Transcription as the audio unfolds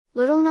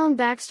little-known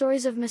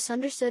backstories of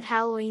misunderstood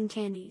Halloween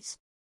candies.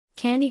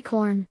 Candy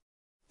corn.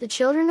 The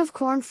children of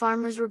corn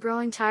farmers were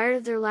growing tired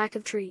of their lack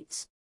of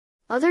treats.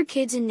 Other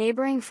kids in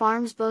neighboring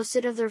farms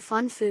boasted of their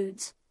fun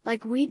foods,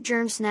 like Wheat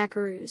Germ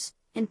Snackaroos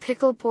and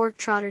Pickled Pork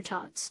Trotter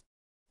Tots.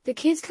 The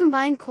kids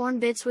combined corn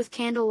bits with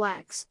candle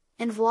wax,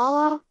 and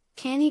voila,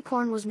 candy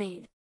corn was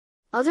made.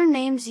 Other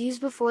names used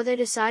before they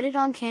decided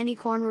on candy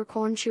corn were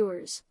corn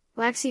chewers,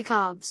 Waxy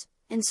Cobs,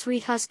 and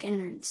Sweet Husk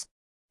Innards.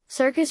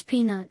 Circus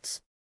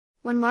peanuts.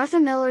 When Martha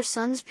Miller's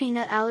son's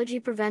peanut allergy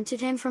prevented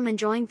him from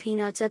enjoying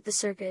peanuts at the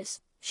circus,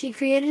 she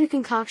created a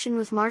concoction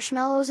with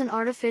marshmallows and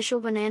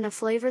artificial banana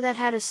flavor that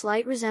had a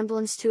slight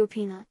resemblance to a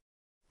peanut.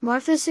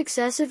 Martha's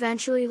success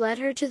eventually led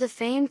her to the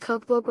famed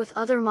cookbook with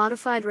other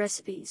modified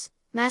recipes,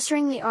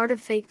 mastering the art of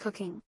fake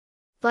cooking.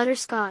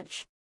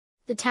 Butterscotch.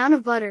 The town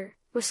of Butter,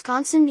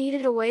 Wisconsin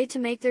needed a way to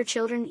make their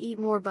children eat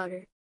more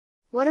butter.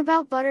 What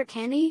about butter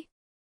candy?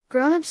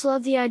 Grownups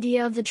loved the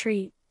idea of the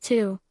treat,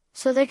 too,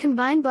 so they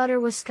combined butter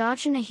with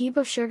scotch and a heap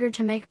of sugar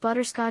to make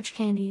butterscotch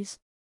candies.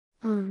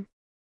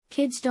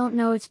 Kids don't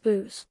know it's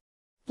booze.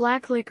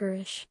 Black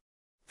licorice.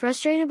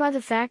 Frustrated by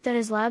the fact that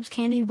his lab's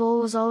candy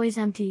bowl was always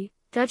empty,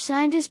 Dutch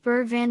scientist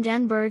Berg van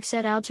den Berg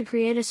set out to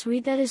create a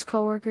sweet that his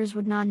coworkers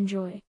would not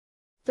enjoy.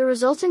 The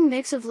resulting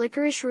mix of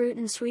licorice root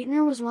and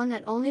sweetener was one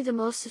that only the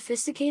most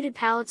sophisticated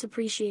palates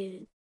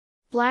appreciated.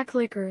 Black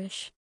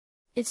licorice.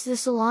 It's the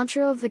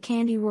cilantro of the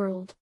candy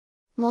world.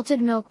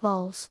 Malted Milk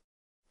Balls.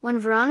 When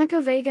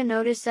Veronica Vega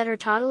noticed that her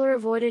toddler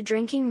avoided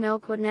drinking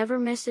milk but never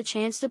missed a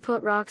chance to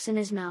put rocks in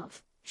his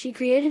mouth, she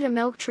created a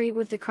milk treat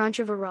with the crunch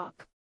of a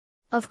rock.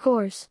 Of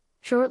course,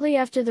 shortly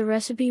after the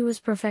recipe was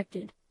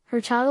perfected, her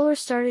toddler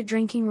started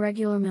drinking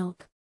regular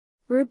milk.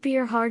 Root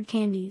Beer Hard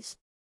Candies.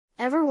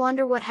 Ever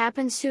wonder what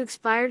happens to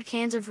expired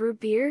cans of root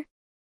beer?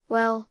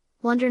 Well,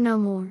 wonder no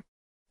more.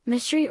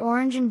 Mystery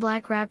orange and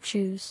black wrapped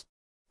chews.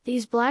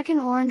 These black and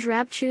orange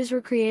wrapped chews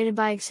were created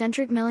by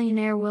eccentric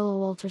millionaire Willa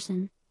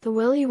Walterson, the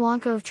Willy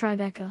Wonka of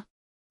Tribeca.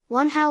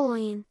 One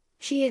Halloween,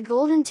 she had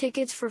golden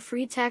tickets for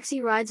free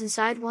taxi rides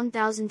inside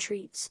 1,000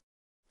 treats.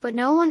 But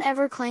no one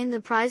ever claimed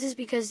the prizes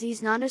because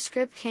these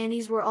nondescript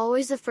candies were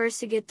always the first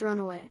to get thrown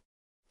away.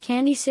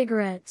 Candy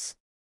cigarettes.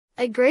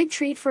 A great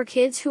treat for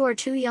kids who are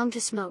too young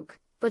to smoke,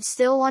 but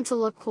still want to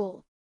look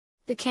cool.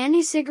 The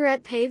candy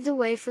cigarette paved the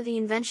way for the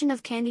invention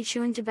of candy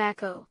chewing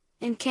tobacco,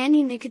 and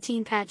candy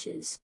nicotine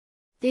patches.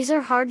 These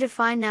are hard to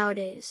find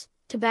nowadays.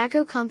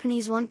 Tobacco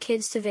companies want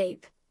kids to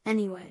vape,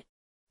 anyway.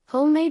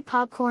 Homemade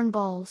popcorn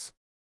balls.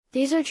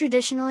 These are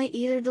traditionally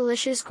either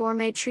delicious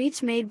gourmet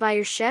treats made by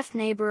your chef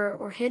neighbor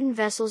or hidden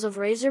vessels of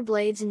razor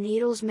blades and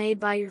needles made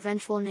by your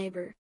vengeful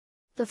neighbor.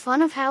 The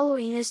fun of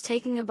Halloween is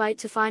taking a bite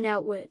to find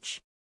out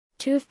which.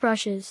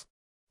 Toothbrushes.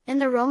 In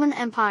the Roman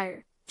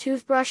Empire,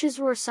 toothbrushes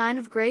were a sign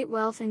of great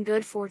wealth and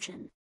good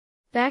fortune.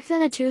 Back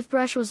then a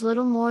toothbrush was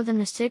little more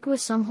than a stick with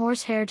some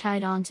horsehair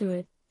tied onto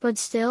it, but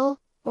still,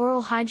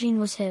 oral hygiene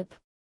was hip.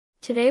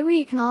 Today we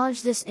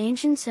acknowledge this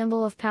ancient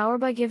symbol of power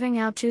by giving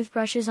out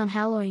toothbrushes on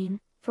Halloween.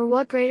 For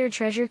what greater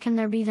treasure can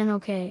there be than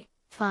okay,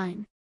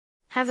 fine.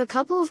 Have a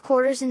couple of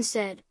quarters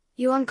instead,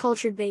 you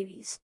uncultured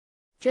babies.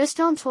 Just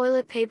don't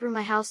toilet paper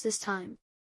my house this time.